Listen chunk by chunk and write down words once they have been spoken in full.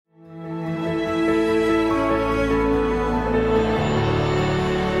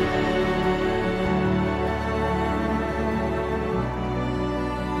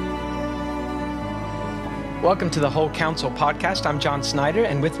Welcome to the Whole Counsel podcast. I'm John Snyder,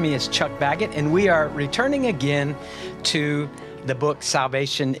 and with me is Chuck Baggett, and we are returning again to the book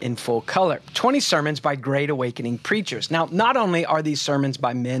Salvation in Full Color, 20 sermons by Great Awakening preachers. Now, not only are these sermons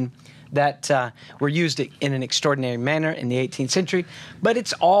by men that were used in an extraordinary manner in the 18th century, but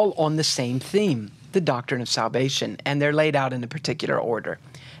it's all on the same theme, the doctrine of salvation, and they're laid out in a particular order.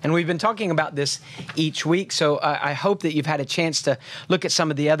 And we've been talking about this each week, so I hope that you've had a chance to look at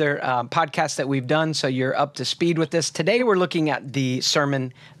some of the other podcasts that we've done, so you're up to speed with this. Today we're looking at the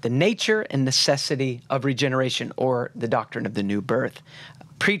sermon, The Nature and Necessity of Regeneration, or the Doctrine of the New Birth,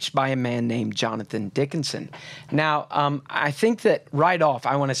 preached by a man named Jonathan Dickinson. Now, I think that right off,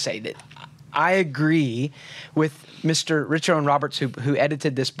 I want to say that I agree with Mr. Richard Owen Roberts, who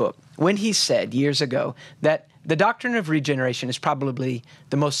edited this book, when he said years ago that the doctrine of regeneration is probably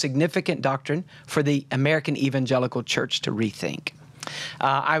the most significant doctrine for the American Evangelical Church to rethink.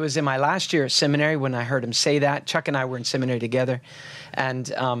 I was in my last year at seminary when I heard him say that. Chuck and I were in seminary together.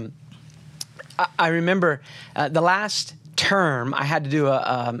 And I remember the last term, I had to do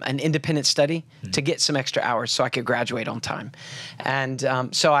an independent study to get some extra hours so I could graduate on time. And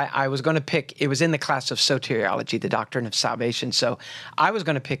so I was going to pick, it was in the class of soteriology, the doctrine of salvation. So I was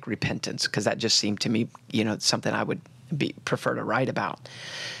going to pick repentance because that just seemed to me, something I would prefer to write about.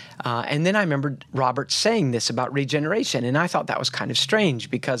 And then I remembered Robert saying this about regeneration, and I thought that was kind of strange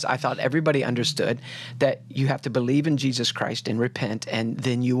because I thought everybody understood that you have to believe in Jesus Christ and repent, and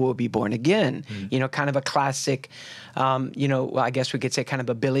then you will be born again. Kind of a classic, I guess we could say kind of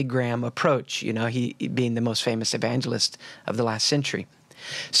a Billy Graham approach, he being the most famous evangelist of the last century.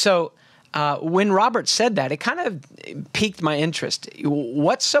 So when Robert said that, it kind of piqued my interest.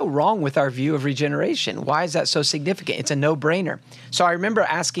 What's so wrong with our view of regeneration? Why is that so significant? It's a no-brainer. So I remember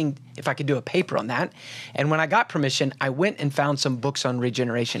asking if I could do a paper on that. And when I got permission, I went and found some books on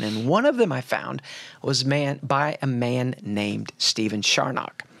regeneration. And one of them I found was by a man named Stephen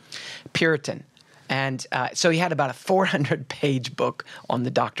Charnock, Puritan. And so he had about a 400-page book on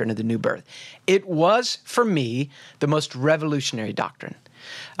the doctrine of the new birth. It was, for me, the most revolutionary doctrine.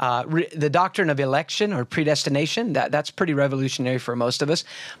 The doctrine of election or predestination, that's pretty revolutionary for most of us.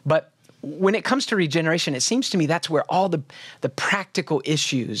 But when it comes to regeneration, it seems to me that's where all the practical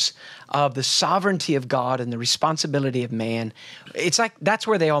issues of the sovereignty of God and the responsibility of man, it's like that's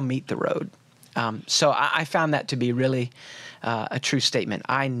where they all meet the road. So I found that to be really a true statement.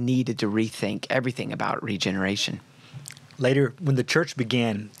 I needed to rethink everything about regeneration. Later, when the church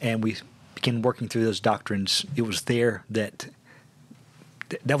began and we began working through those doctrines, it was there that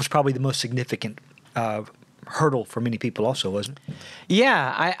was probably the most significant hurdle for many people also, wasn't it?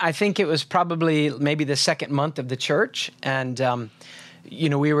 Yeah, I think it was probably maybe the second month of the church. And,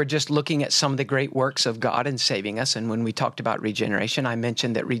 we were just looking at some of the great works of God in saving us. And when we talked about regeneration, I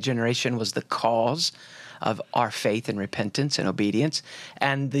mentioned that regeneration was the cause of our faith and repentance and obedience.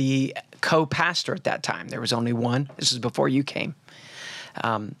 And the co-pastor at that time, there was only one. This is before you came.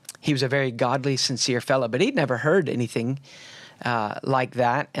 He was a very godly, sincere fellow, but he'd never heard anything like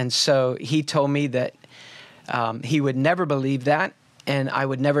that. And so he told me that he would never believe that, and I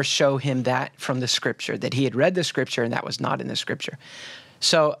would never show him that from the Scripture, that he had read the Scripture and that was not in the Scripture.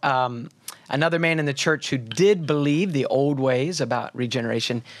 So another man in the church who did believe the old ways about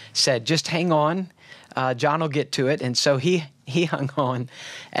regeneration said, just hang on, John will get to it. And so he hung on.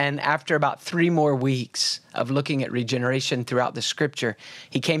 And after about 3 more weeks of looking at regeneration throughout the Scripture,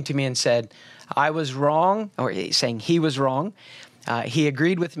 he came to me and said, I was wrong, or saying he was wrong. He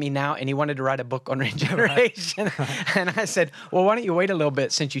agreed with me now, and he wanted to write a book on regeneration. Right. And I said, well, why don't you wait a little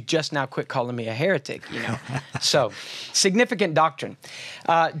bit since you just now quit calling me a heretic, So, significant doctrine.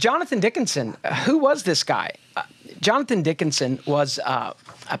 Jonathan Dickinson, who was this guy? Jonathan Dickinson was a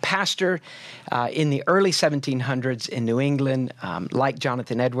pastor in the early 1700s in New England, like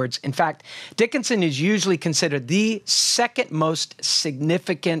Jonathan Edwards. In fact, Dickinson is usually considered the second most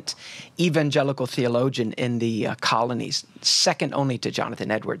significant evangelical theologian in the colonies, second only to Jonathan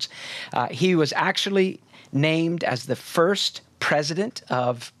Edwards. He was actually named as the first president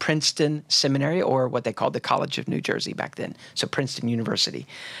of Princeton Seminary, or what they called the College of New Jersey back then, so Princeton University.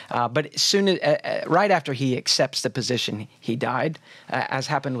 But right after he accepts the position, he died, as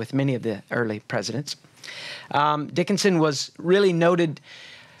happened with many of the early presidents. Dickinson was really noted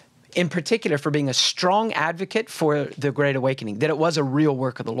in particular for being a strong advocate for the Great Awakening, that it was a real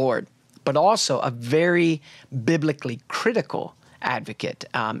work of the Lord, but also a very biblically critical advocate.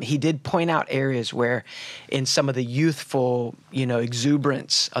 He did point out areas where in some of the youthful,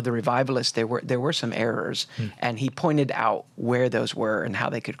 exuberance of the revivalists, there were some errors, and he pointed out where those were and how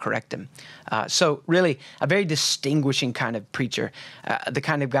they could correct them. So really a very distinguishing kind of preacher, the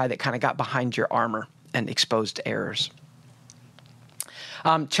kind of guy that kind of got behind your armor and exposed errors.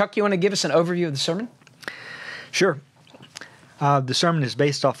 Chuck, you want to give us an overview of the sermon? Sure. The sermon is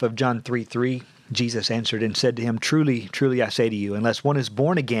based off of John 3:3. Jesus answered and said to him, "Truly, truly, I say to you, unless one is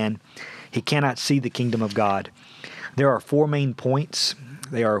born again, he cannot see the kingdom of God." There are 4 main points.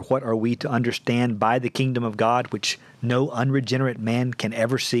 They are, what are we to understand by the kingdom of God, which no unregenerate man can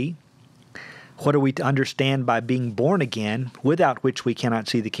ever see? What are we to understand by being born again, without which we cannot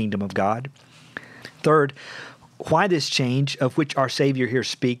see the kingdom of God? Third, why this change, of which our Savior here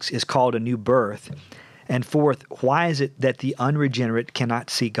speaks, is called a new birth. And fourth, why is it that the unregenerate cannot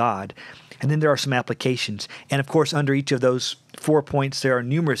see God? And then there are some applications. And of course, under each of those 4 points, there are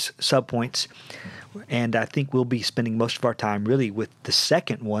numerous subpoints. And I think we'll be spending most of our time really with the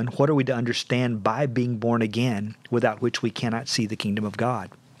second one. What are we to understand by being born again, without which we cannot see the kingdom of God?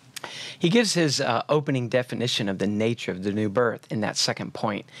 He gives his opening definition of the nature of the new birth in that second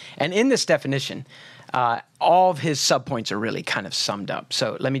point. And in this definition, all of his subpoints are really kind of summed up.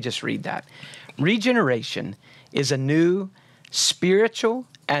 So let me just read that. Regeneration is a new spiritual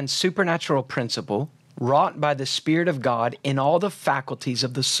and supernatural principle wrought by the Spirit of God in all the faculties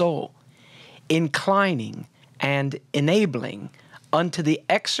of the soul, inclining and enabling unto the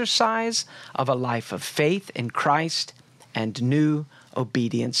exercise of a life of faith in Christ and new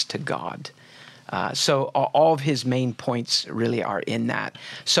obedience to God. So all of his main points really are in that.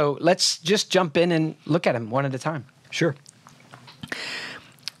 So let's just jump in and look at them one at a time. Sure.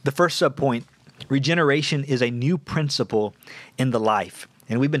 The first subpoint, regeneration is a new principle in the life.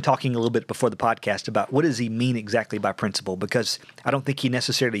 And we've been talking a little bit before the podcast about what does he mean exactly by principle, because I don't think he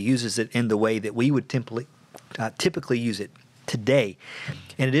necessarily uses it in the way that we would typically use it today.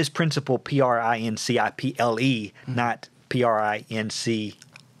 And it is principle, P-R-I-N-C-I-P-L-E, not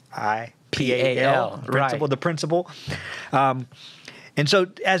P-R-I-N-C-I-P-A-L, principle, the principle. And so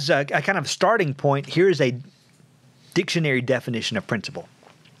as a kind of starting point, here is a dictionary definition of principle.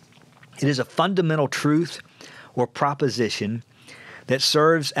 It is a fundamental truth or proposition that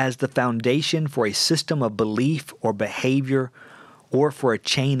serves as the foundation for a system of belief or behavior or for a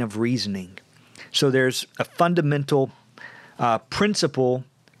chain of reasoning. So there's a fundamental principle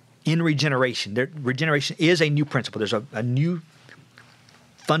in regeneration. Regeneration is a new principle. There's a new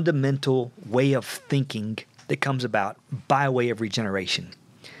fundamental way of thinking that comes about by way of regeneration.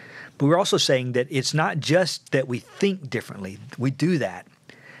 But we're also saying that it's not just that we think differently. We do that.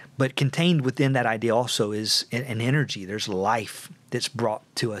 But contained within that idea also is an energy. There's life that's brought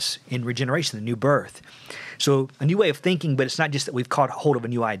to us in regeneration, the new birth. So a new way of thinking, but it's not just that we've caught hold of a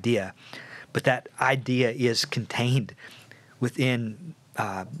new idea, but that idea is contained within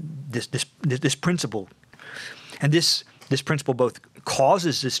this principle. And this principle both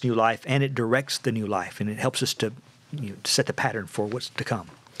causes this new life and it directs the new life, and it helps us to set the pattern for what's to come.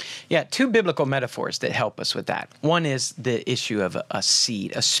 Yeah, 2 biblical metaphors that help us with that. One is the issue of a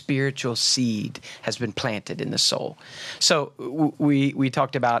seed. A spiritual seed has been planted in the soul. So we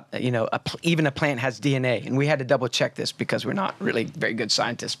talked about, even a plant has DNA, and we had to double check this because we're not really very good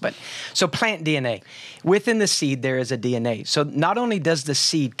scientists. But so plant DNA. Within the seed, there is a DNA. So not only does the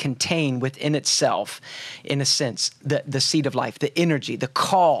seed contain within itself, in a sense, the seed of life, the energy, the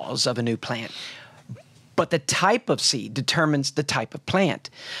cause of a new plant, but the type of seed determines the type of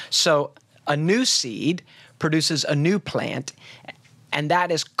plant. So a new seed produces a new plant, and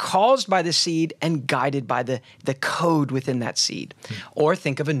that is caused by the seed and guided by the code within that seed. Or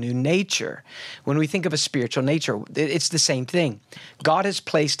think of a new nature. When we think of a spiritual nature, it's the same thing. God has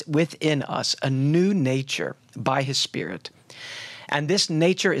placed within us a new nature by his Spirit. And this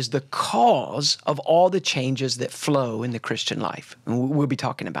nature is the cause of all the changes that flow in the Christian life. And we'll be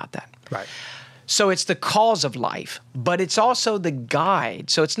talking about that. Right. So it's the cause of life, but it's also the guide.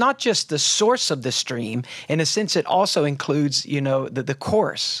 So it's not just the source of the stream. In a sense, it also includes, the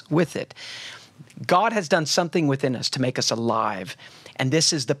course with it. God has done something within us to make us alive. And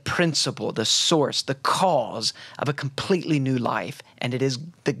this is the principle, the source, the cause of a completely new life. And it is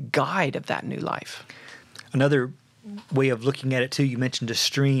the guide of that new life. Another way of looking at it too, you mentioned a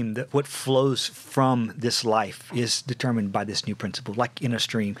stream, that what flows from this life is determined by this new principle, like in a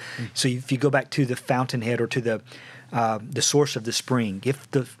stream. So if you go back to the fountainhead or to the source of the spring, if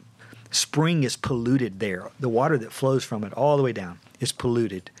the spring is polluted there, the water that flows from it all the way down is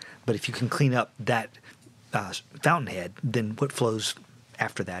polluted. But if you can clean up that fountainhead, then what flows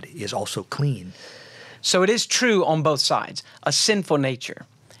after that is also clean. So it is true on both sides. A sinful nature,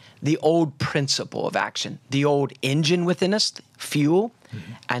 the old principle of action, the old engine within us, fuel,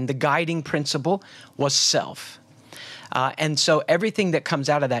 and the guiding principle was self. And so everything that comes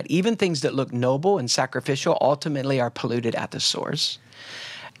out of that, even things that look noble and sacrificial, ultimately are polluted at the source.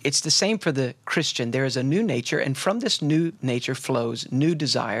 it's the same for the Christian. There is a new nature, and from this new nature flows new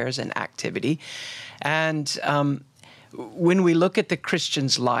desires and activity. And when we look at the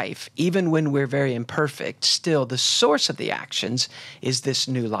Christian's life, even when we're very imperfect, still the source of the actions is this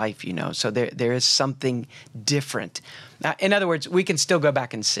new life, you know. So there is something different. In other words, we can still go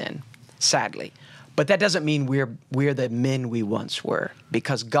back and sin, sadly. But that doesn't mean we're the men we once were,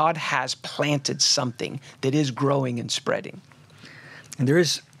 because God has planted something that is growing and spreading. And there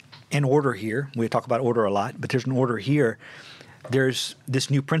is an order here. We talk about order a lot, but there's an order here. There's this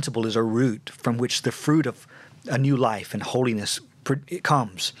new principle is a root from which the fruit of a new life and holiness it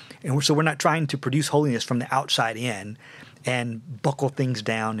comes. And so we're not trying to produce holiness from the outside in and buckle things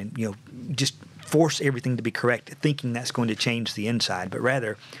down and, you know, just force everything to be correct, thinking that's going to change the inside. But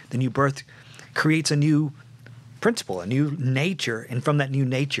rather, the new birth creates a new principle, a new nature, and from that new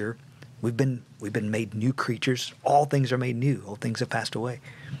nature, we've been made new creatures. All things are made new. All things have passed away.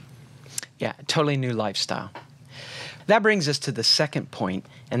 Yeah, totally new lifestyle. That brings us to the second point,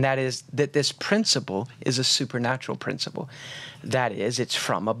 and that is that this principle is a supernatural principle. That is, it's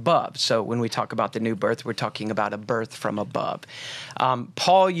from above. So when we talk about the new birth, we're talking about a birth from above.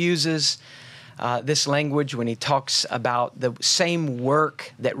 Paul uses this language when he talks about the same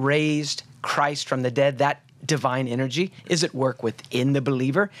work that raised Christ from the dead. That divine energy is at work within the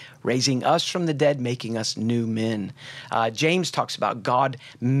believer, raising us from the dead, making us new men. James talks about God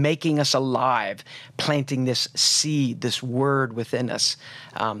making us alive, planting this seed, this word within us,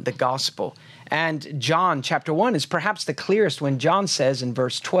 the gospel. And John chapter 1 is perhaps the clearest when John says in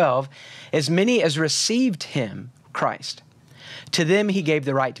verse 12, as many as received him, Christ, to them he gave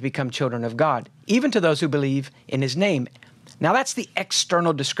the right to become children of God, even to those who believe in his name. Now that's the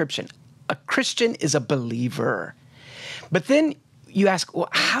external description. A Christian is a believer. But then you ask, well,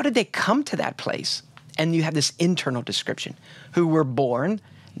 how did they come to that place? And you have this internal description, who were born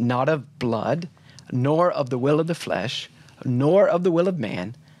not of blood, nor of the will of the flesh, nor of the will of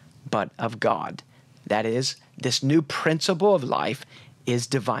man, but of God. That is, this new principle of life is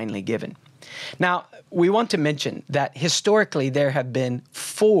divinely given. Now, we want to mention that historically there have been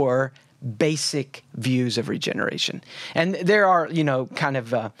 4 basic views of regeneration. And there are, kind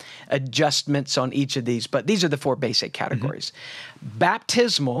of adjustments on each of these, but these are the 4 basic categories. Mm-hmm.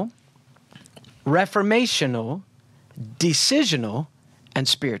 Baptismal, reformational, decisional, and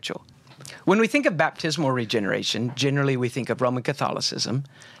spiritual. When we think of baptismal regeneration, generally we think of Roman Catholicism,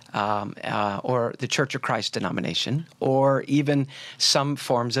 or the Church of Christ denomination, or even some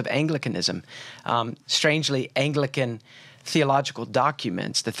forms of Anglicanism. Strangely, Anglican theological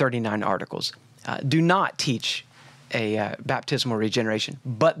documents, the 39 articles, do not teach a baptismal regeneration,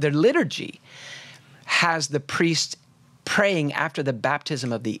 but the liturgy has the priest praying after the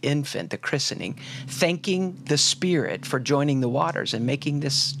baptism of the infant, the christening, thanking the Spirit for joining the waters and making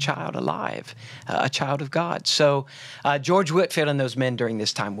this child alive, a child of God. So George Whitefield and those men during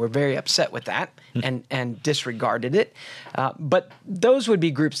this time were very upset with that and disregarded it. But those would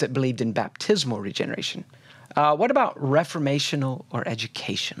be groups that believed in baptismal regeneration. What about reformational or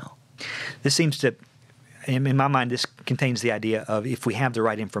educational? This seems to, in my mind, this contains the idea of if we have the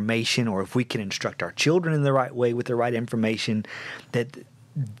right information or if we can instruct our children in the right way with the right information, that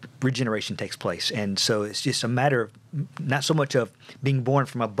regeneration takes place. And so it's just a matter of not so much of being born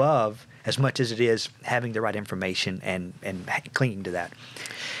from above as much as it is having the right information and clinging to that.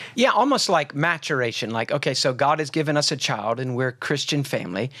 Yeah, almost like maturation. Like, okay, so God has given us a child and we're a Christian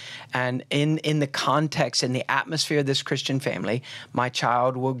family. And in the context, in the atmosphere of this Christian family, my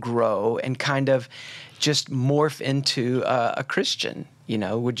child will grow and kind of just morph into a Christian,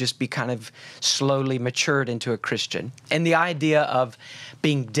 would just be kind of slowly matured into a Christian. And the idea of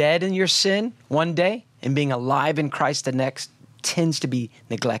being dead in your sin one day and being alive in Christ the next tends to be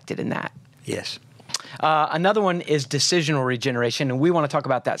neglected in that. Yes. Another one is decisional regeneration, and we want to talk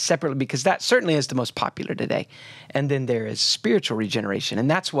about that separately because that certainly is the most popular today. And then there is spiritual regeneration, and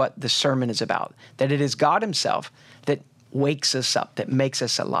that's what the sermon is about, that it is God himself that wakes us up, that makes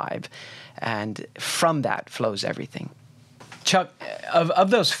us alive, and from that flows everything. Chuck,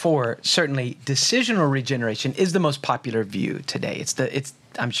 of those 4, certainly decisional regeneration is the most popular view today.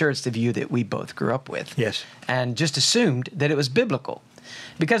 I'm sure it's the view that we both grew up with. Yes. And just assumed that it was biblical.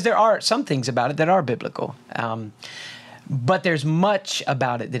 Because there are some things about it that are biblical. But there's much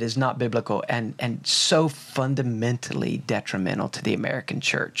about it that is not biblical and so fundamentally detrimental to the American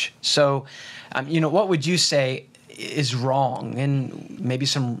church. So, what would you say is wrong, and maybe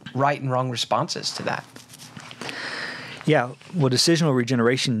some right and wrong responses to that? Yeah, well, decisional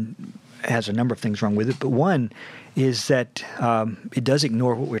regeneration has a number of things wrong with it, but one is that it does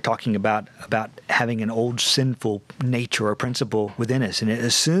ignore what we're talking about having an old sinful nature or principle within us, and it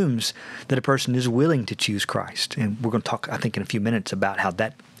assumes that a person is willing to choose Christ. And we're going to talk, I think, in a few minutes about how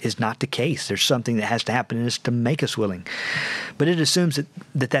that is not the case. There's something that has to happen in us to make us willing. But it assumes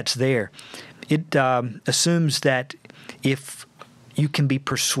that that's there. It assumes that if you can be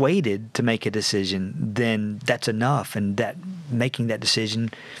persuaded to make a decision, then that's enough, and that making that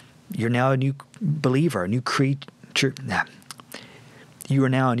decision, you're now a new believer, a new creature. You are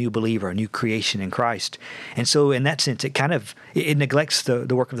now a new believer, a new creation in Christ. And so in that sense, it neglects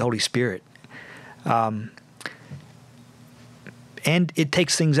the work of the Holy Spirit. And it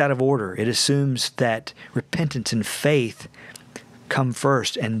takes things out of order. It assumes that repentance and faith come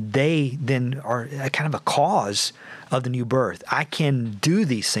first, and they then are a kind of a cause of the new birth. I can do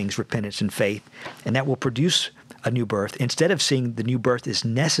these things, repentance and faith, and that will produce a new birth, instead of seeing the new birth is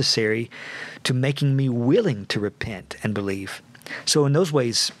necessary to making me willing to repent and believe. So in those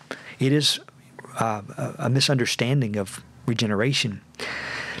ways, it is a misunderstanding of regeneration.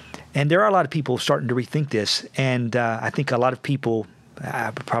 And there are a lot of people starting to rethink this, and I think a lot of people,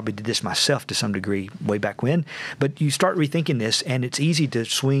 I probably did this myself to some degree way back when, but you start rethinking this, and it's easy to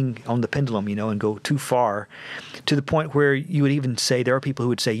swing on the pendulum, and go too far, to the point where you would even say, there are people who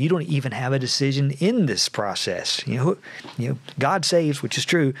would say, you don't even have a decision in this process. God saves, which is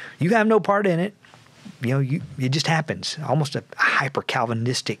true. You have no part in it. It just happens. Almost a hyper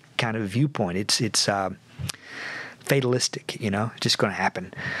Calvinistic kind of viewpoint. It's fatalistic, it's just going to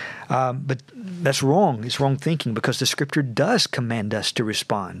happen. But that's wrong. It's wrong thinking, because the Scripture does command us to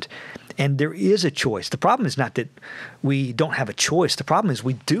respond. And there is a choice. The problem is not that we don't have a choice. The problem is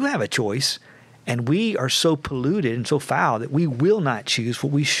we do have a choice, and we are so polluted and so foul that we will not choose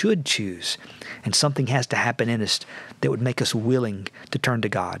what we should choose. And something has to happen in us that would make us willing to turn to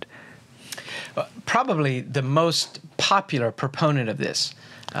God. Probably the most popular proponent of this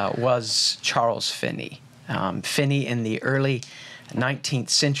was Charles Finney. Finney in the early 19th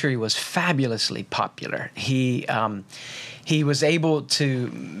century was fabulously popular. He was able to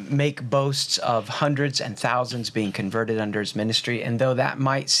make boasts of hundreds and thousands being converted under his ministry. And though that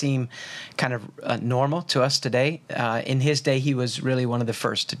might seem kind of normal to us today, in his day, he was really one of the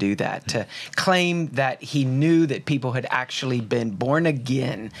first to do that, to claim that he knew that people had actually been born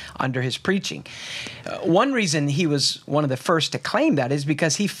again under his preaching. One reason he was one of the first to claim that is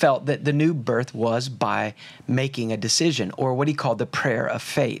because he felt that the new birth was by making a decision, or what he called the prayer of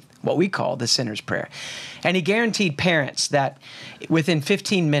faith, what we call the sinner's prayer. And he guaranteed parents that within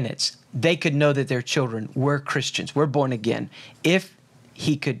 15 minutes, they could know that their children were Christians, were born again, if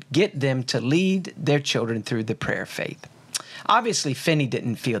he could get them to lead their children through the prayer of faith. Obviously, Finney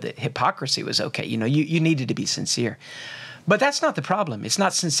didn't feel that hypocrisy was okay. You needed to be sincere. But that's not the problem. It's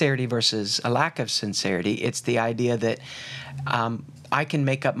not sincerity versus a lack of sincerity. It's the idea that I can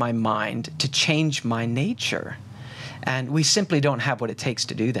make up my mind to change my nature. And we simply don't have what it takes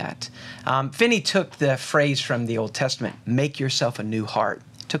to do that. Finney took the phrase from the Old Testament, make yourself a new heart,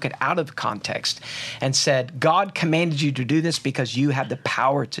 took it out of context and said, God commanded you to do this because you have the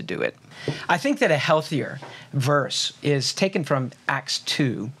power to do it. I think that a healthier verse is taken from Acts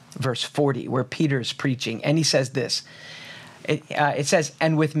 2, verse 40, where Peter is preaching, and he says this. It says,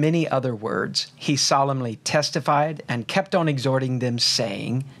 and with many other words, he solemnly testified and kept on exhorting them,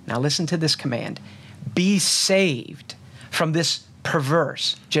 saying, now listen to this command, be saved from this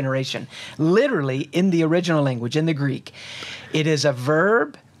perverse generation. Literally, in the original language, in the Greek, it is a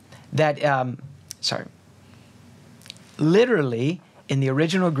verb that, literally, in the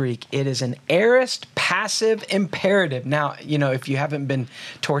original Greek, it is an aorist passive imperative. Now, if you haven't been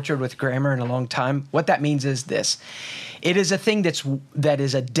tortured with grammar in a long time, what that means is this. It is a thing that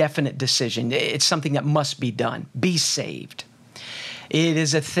is a definite decision. It's something that must be done. Be saved. It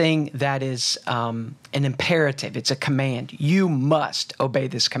is a thing that is an imperative. It's a command. You must obey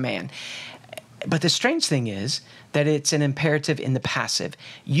this command. But the strange thing is that it's an imperative in the passive.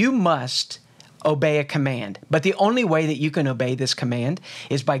 You must obey a command. But the only way that you can obey this command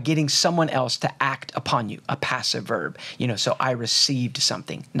is by getting someone else to act upon you, a passive verb. So I received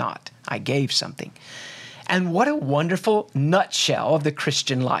something, not I gave something. And what a wonderful nutshell of the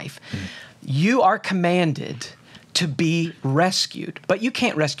Christian life. You are commanded to be rescued, but you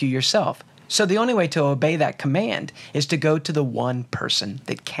can't rescue yourself. So the only way to obey that command is to go to the one person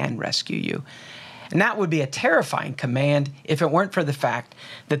that can rescue you. And that would be a terrifying command if it weren't for the fact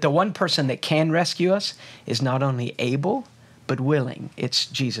that the one person that can rescue us is not only able, but willing. It's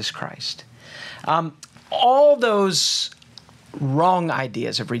Jesus Christ. All those wrong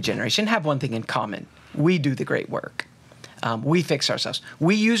ideas of regeneration have one thing in common. We do the great work. We fix ourselves.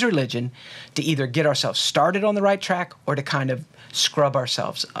 We use religion to either get ourselves started on the right track or to kind of scrub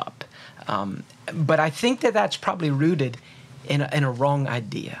ourselves up. But I think that that's probably rooted in a wrong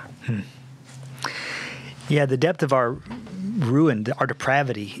idea. Yeah, the depth of our ruin, our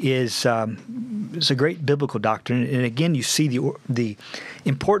depravity, is a great biblical doctrine. And again, you see the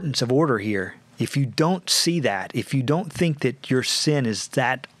importance of order here. If you don't see that, if you don't think that your sin is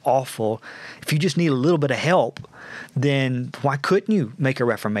that awful, if you just need a little bit of help, then why couldn't you make a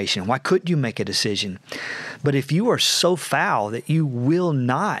reformation? Why couldn't you make a decision? But if you are so foul that you will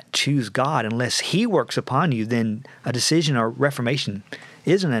not choose God unless He works upon you, then a decision or reformation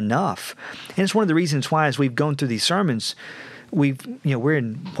isn't enough. And it's one of the reasons why, as we've gone through these sermons, we're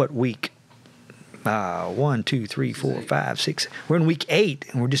in what week? 1, 2, 3, 4, 5, 6. We're in week 8,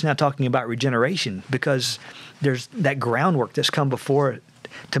 and we're just now talking about regeneration because there's that groundwork that's come before it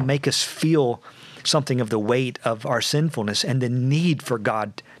to make us feel something of the weight of our sinfulness and the need for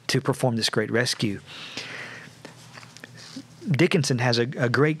God to perform this great rescue. Dickinson has a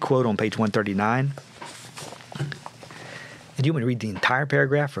great quote on page 139. And do you want me to read the entire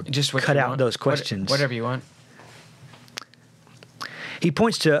paragraph or just cut out those questions? Whatever you want. He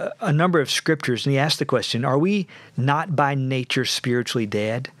points to a number of scriptures, and he asks the question, are we not by nature spiritually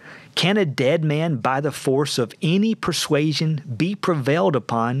dead? Can a dead man, by the force of any persuasion, be prevailed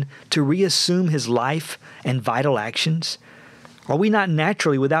upon to reassume his life and vital actions? Are we not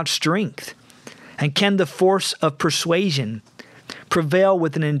naturally without strength? And can the force of persuasion prevail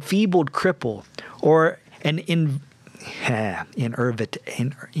with an enfeebled cripple or an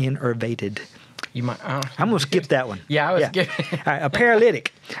enervated? You might. I'm going to skip that one. Yeah, I was skipping. All right, a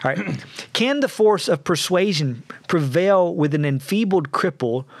paralytic. All right. Can the force of persuasion prevail with an enfeebled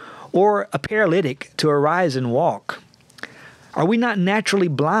cripple or a paralytic to arise and walk? Are we not naturally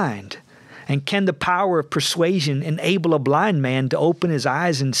blind? And can the power of persuasion enable a blind man to open his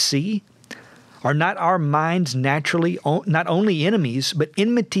eyes and see? Are not our minds naturally not only enemies, but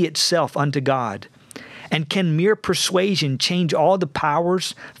enmity itself unto God? And can mere persuasion change all the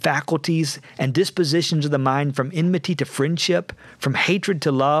powers, faculties, and dispositions of the mind from enmity to friendship, from hatred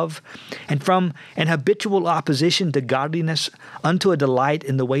to love, and from an habitual opposition to godliness unto a delight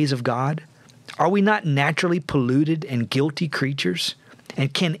in the ways of God? Are we not naturally polluted and guilty creatures?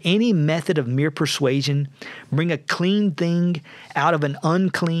 And can any method of mere persuasion bring a clean thing out of an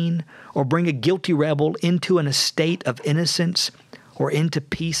unclean, or bring a guilty rebel into an estate of innocence, or into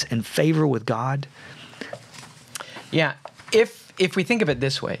peace and favor with God? Yeah, if we think of it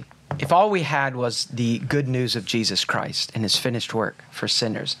this way, if all we had was the good news of Jesus Christ and His finished work for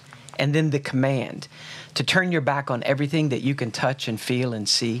sinners, and then the command to turn your back on everything that you can touch and feel and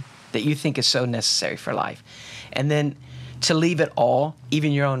see that you think is so necessary for life, and then to leave it all,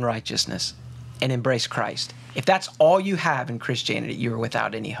 even your own righteousness, and embrace Christ. If that's all you have in Christianity, you're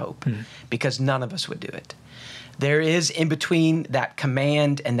without any hope, because none of us would do it. There is in between that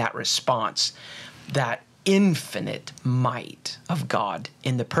command and that response, that infinite might of God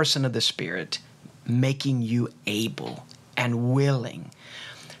in the person of the Spirit, making you able and willing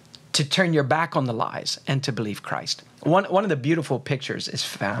to turn your back on the lies and to believe Christ. One of the beautiful pictures is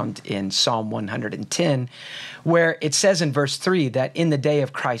found in Psalm 110, where it says in verse 3 that in the day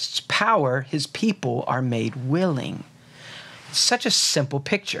of Christ's power, His people are made willing. Such a simple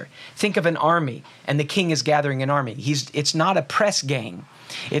picture. Think of an army, and the king is gathering an army. It's not a press gang.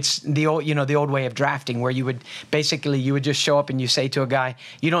 It's the old way of drafting, where you would just show up and you say to a guy,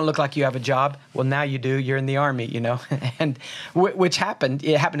 "You don't look like you have a job." Well, now you do. You're in the army, and which happened.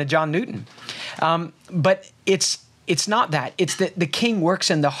 It happened to John Newton. But it's not that. It's that the king works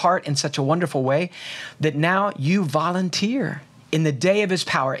in the heart in such a wonderful way that now you volunteer. In the day of His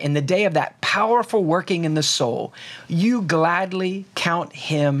power, in the day of that powerful working in the soul, you gladly count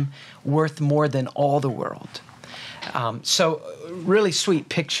Him worth more than all the world. So really sweet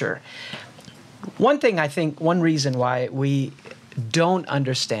picture. One reason why we don't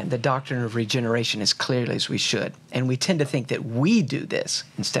understand the doctrine of regeneration as clearly as we should, and we tend to think that we do this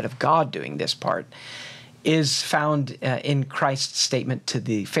instead of God doing this part, is found in Christ's statement to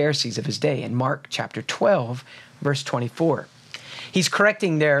the Pharisees of His day in Mark chapter 12, verse 24. He's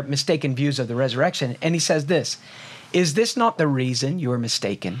correcting their mistaken views of the resurrection, and He says this, "Is this not the reason you are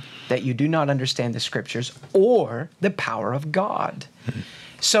mistaken, that you do not understand the Scriptures or the power of God?"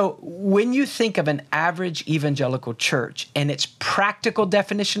 So when you think of an average evangelical church and its practical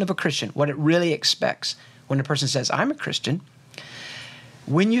definition of a Christian, what it really expects when a person says, "I'm a Christian,"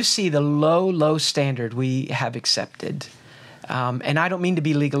 when you see the low standard we have accepted, and I don't mean to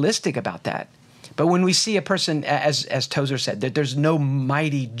be legalistic about that, but when we see a person, as Tozer said, that there's no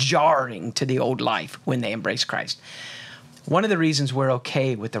mighty jarring to the old life when they embrace Christ, One of the reasons we're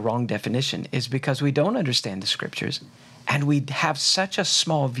okay with the wrong definition is because we don't understand the Scriptures, and we have such a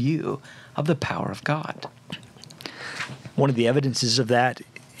small view of the power of God. One of the evidences of that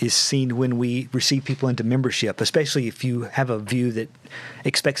is seen when we receive people into membership, especially if you have a view that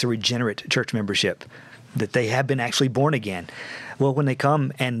expects a regenerate church membership, that they have been actually born again. Well, when they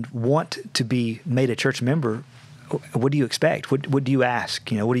come and want to be made a church member, what do you expect? What do you ask?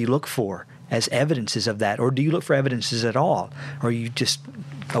 What do you look for as evidences of that? Or do you look for evidences at all? Or are you just,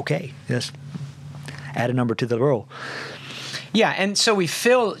 okay, just add a number to the roll? Yeah, and so we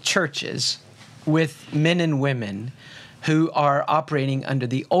fill churches with men and women who are operating under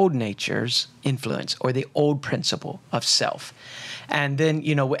the old nature's influence or the old principle of self. And then,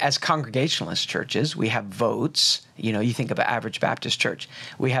 as Congregationalist churches, we have votes. You think of an average Baptist church.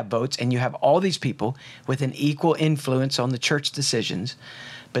 We have votes, and you have all these people with an equal influence on the church decisions,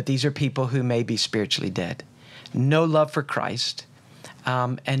 but these are people who may be spiritually dead. No love for Christ,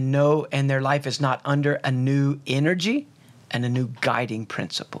 and their life is not under a new energy and a new guiding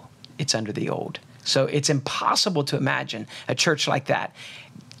principle. It's under the old. So it's impossible to imagine a church like that,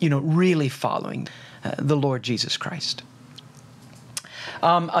 really following the Lord Jesus Christ.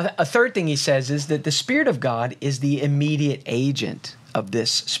 A third thing he says is that the Spirit of God is the immediate agent of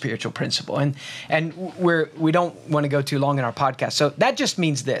this spiritual principle. And we don't want to go too long in our podcast. So that just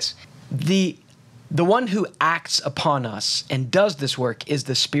means this. The one who acts upon us and does this work is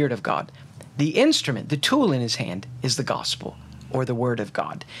the Spirit of God. The instrument, the tool in his hand, is the gospel, or the word of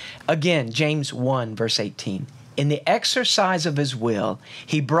God. Again, James 1, verse 18. In the exercise of his will,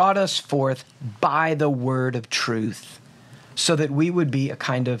 he brought us forth by the word of truth, so that we would be a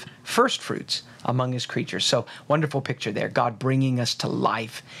kind of first fruits among his creatures. So wonderful picture there. God bringing us to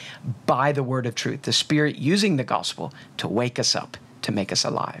life by the word of truth. The Spirit using the gospel to wake us up, to make us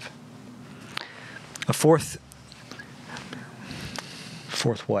alive. A fourth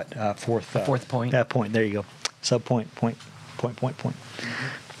point. Point. There you go. Subpoint. Point.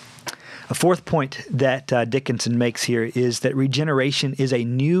 A fourth point that Dickinson makes here is that regeneration is a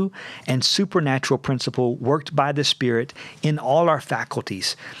new and supernatural principle worked by the Spirit in all our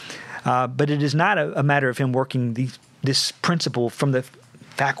faculties. But it is not a matter of him working this principle from the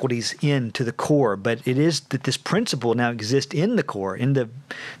faculties into the core, but it is that this principle now exists in the core, in the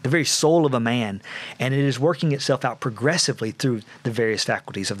very soul of a man, and it is working itself out progressively through the various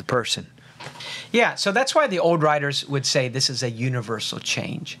faculties of the person. Yeah, so that's why the old writers would say this is a universal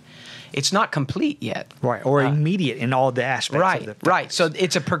change. It's not complete yet. Right, or immediate in all the aspects of the Right, so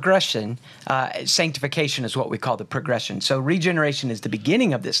it's a progression. Sanctification is what we call the progression. So regeneration is the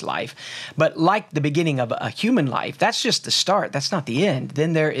beginning of this life, but like the beginning of a human life, that's just the start. That's not the end.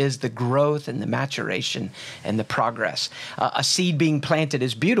 Then there is the growth and the maturation and the progress. A seed being planted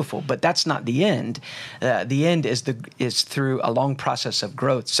is beautiful, but that's not the end. The end is through a long process of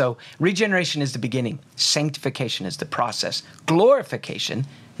growth. So regeneration is the beginning. Sanctification is the process. Glorification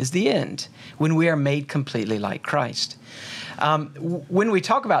is the end, when we are made completely like Christ. When we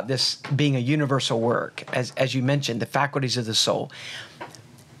talk about this being a universal work, as you mentioned, the faculties of the soul,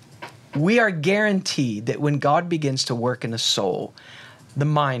 we are guaranteed that when God begins to work in a soul, the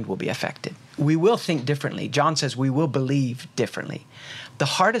mind will be affected. We will think differently. John says we will believe differently. The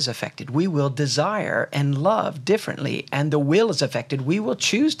heart is affected. We will desire and love differently. And the will is affected. We will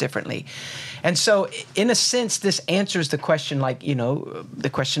choose differently. And so, in a sense, this answers the question the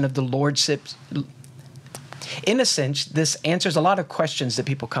question of the lordship. In a sense, this answers a lot of questions that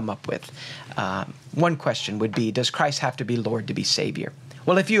people come up with. One question would be, does Christ have to be Lord to be Savior?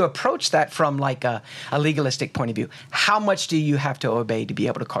 Well, if you approach that from like a legalistic point of view, how much do you have to obey to be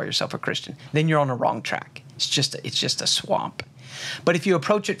able to call yourself a Christian? Then you're on a wrong track. It's just a swamp. But if you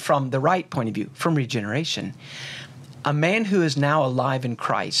approach it from the right point of view, from regeneration, a man who is now alive in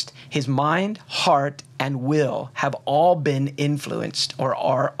Christ, his mind, heart, and will have all been influenced, or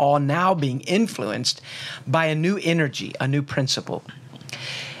are all now being influenced by a new energy, a new principle.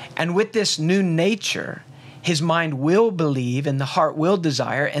 And with this new nature, his mind will believe and the heart will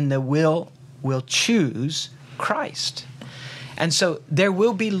desire and the will choose Christ. And so there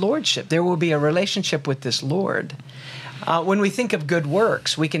will be lordship. There will be a relationship with this Lord. When we think of good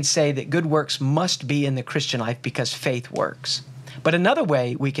works, we can say that good works must be in the Christian life because faith works. But another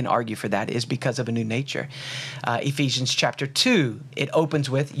way we can argue for that is because of a new nature. Ephesians chapter 2, it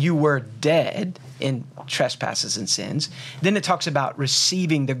opens with, you were dead in trespasses and sins. Then it talks about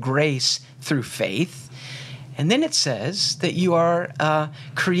receiving the grace through faith. And then it says that you are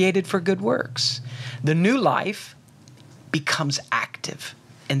created for good works. The new life becomes active.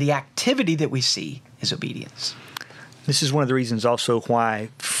 And the activity that we see is obedience. This is one of the reasons also why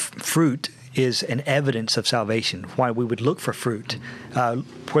fruit is an evidence of salvation, why we would look for fruit,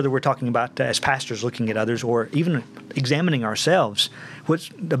 whether we're talking about as pastors looking at others or even examining ourselves. What's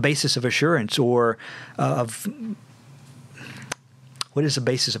the basis of assurance or what is the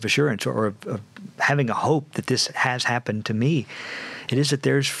basis of assurance or of having a hope that this has happened to me? It is that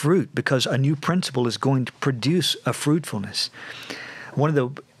there's fruit because a new principle is going to produce a fruitfulness. One of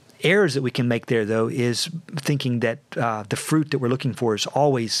the errors that we can make there, though, is thinking that the fruit that we're looking for is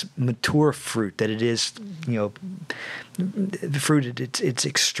always mature fruit, that it is, the fruit, it's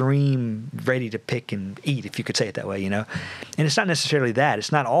extreme, ready to pick and eat, if you could say it that way, And it's not necessarily that.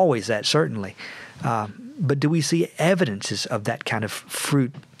 It's not always that, certainly. But do we see evidences of that kind of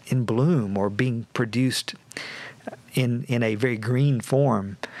fruit in bloom or being produced in a very green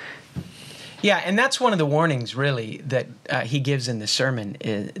form? Yeah, and that's one of the warnings, really, that he gives in the sermon,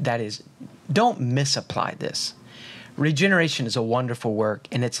 that is, don't misapply this. Regeneration is a wonderful work,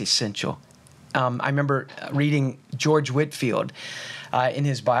 and it's essential. I remember reading George Whitefield in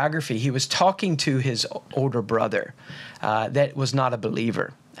his biography. He was talking to his older brother that was not a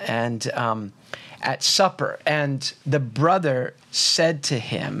believer, and at supper, and the brother said to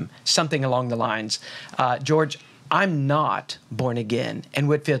him something along the lines, George, I'm not born again. And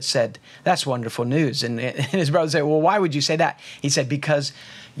Whitefield said, that's wonderful news. And his brother said, well, why would you say that? He said, because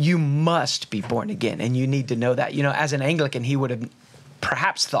you must be born again, and you need to know that. As an Anglican, he would have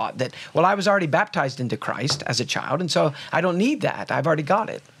perhaps thought that, well, I was already baptized into Christ as a child, and so I don't need that. I've already got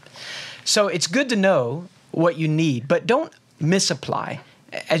it. So it's good to know what you need, but don't misapply.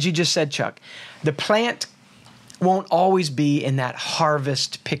 As you just said, Chuck, the plant won't always be in that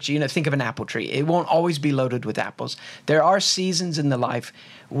harvest picture. Think of an apple tree. It won't always be loaded with apples. There are seasons in the life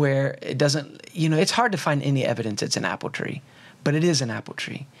where it doesn't, it's hard to find any evidence it's an apple tree, but it is an apple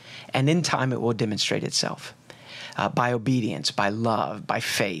tree. And in time, it will demonstrate itself by obedience, by love, by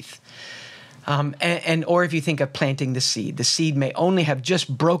faith. Or if you think of planting the seed may only have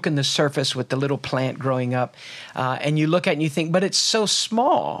just broken the surface with the little plant growing up. And you look at it and you think, but it's so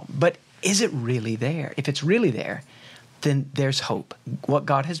small. But is it really there? If it's really there, then there's hope. What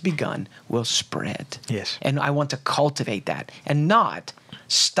God has begun will spread. Yes. And I want to cultivate that and not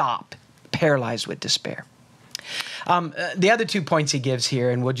stop paralyzed with despair. The other 2 points he gives here,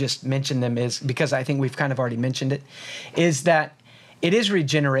 and we'll just mention them, is because I think we've kind of already mentioned it, is that it is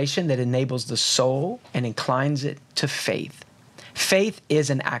regeneration that enables the soul and inclines it to faith. Faith is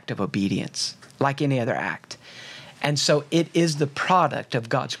an act of obedience, like any other act. And so it is the product of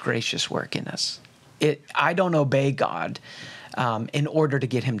God's gracious work in us. I don't obey God in order to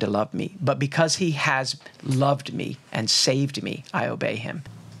get him to love me, but because he has loved me and saved me, I obey him.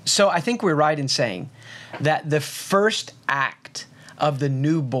 So I think we're right in saying that the first act of the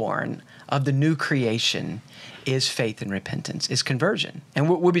newborn, of the new creation, is faith and repentance, is conversion. And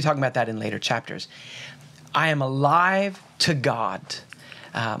we'll be talking about that in later chapters. I am alive to God.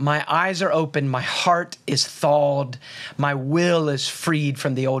 My eyes are open, my heart is thawed, my will is freed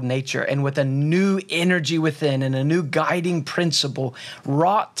from the old nature, and with a new energy within and a new guiding principle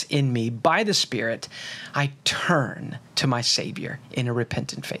wrought in me by the Spirit, I turn to my Savior in a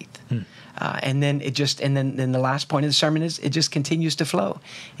repentant faith. And then the last point of the sermon is it just continues to flow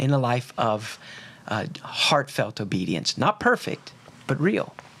in a life of heartfelt obedience, not perfect, but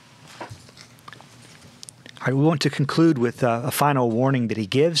real. All right, we want to conclude with a final warning that he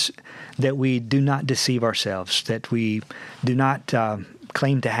gives, that we do not deceive ourselves, that we do not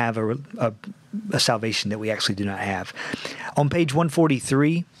claim to have a salvation that we actually do not have. On page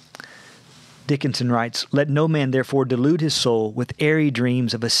 143, Dickinson writes, "Let no man therefore delude his soul with airy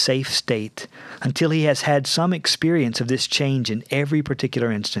dreams of a safe state until he has had some experience of this change in every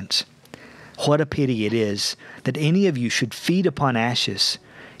particular instance. What a pity it is that any of you should feed upon ashes,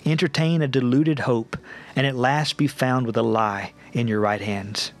 entertain a deluded hope, and at last be found with a lie in your right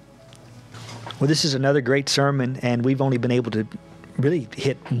hands." Well, this is another great sermon, and we've only been able to really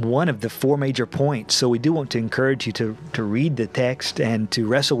hit one of the 4 major points. So we do want to encourage you to read the text and to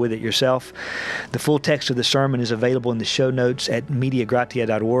wrestle with it yourself. The full text of the sermon is available in the show notes at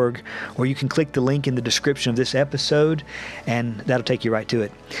mediagratia.org, or you can click the link in the description of this episode, and that'll take you right to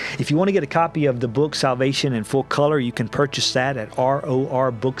it. If you want to get a copy of the book Salvation in Full Color, you can purchase that at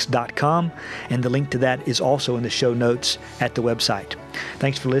rorbooks.com, and the link to that is also in the show notes at the website.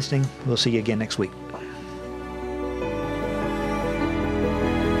 Thanks for listening. We'll see you again next week.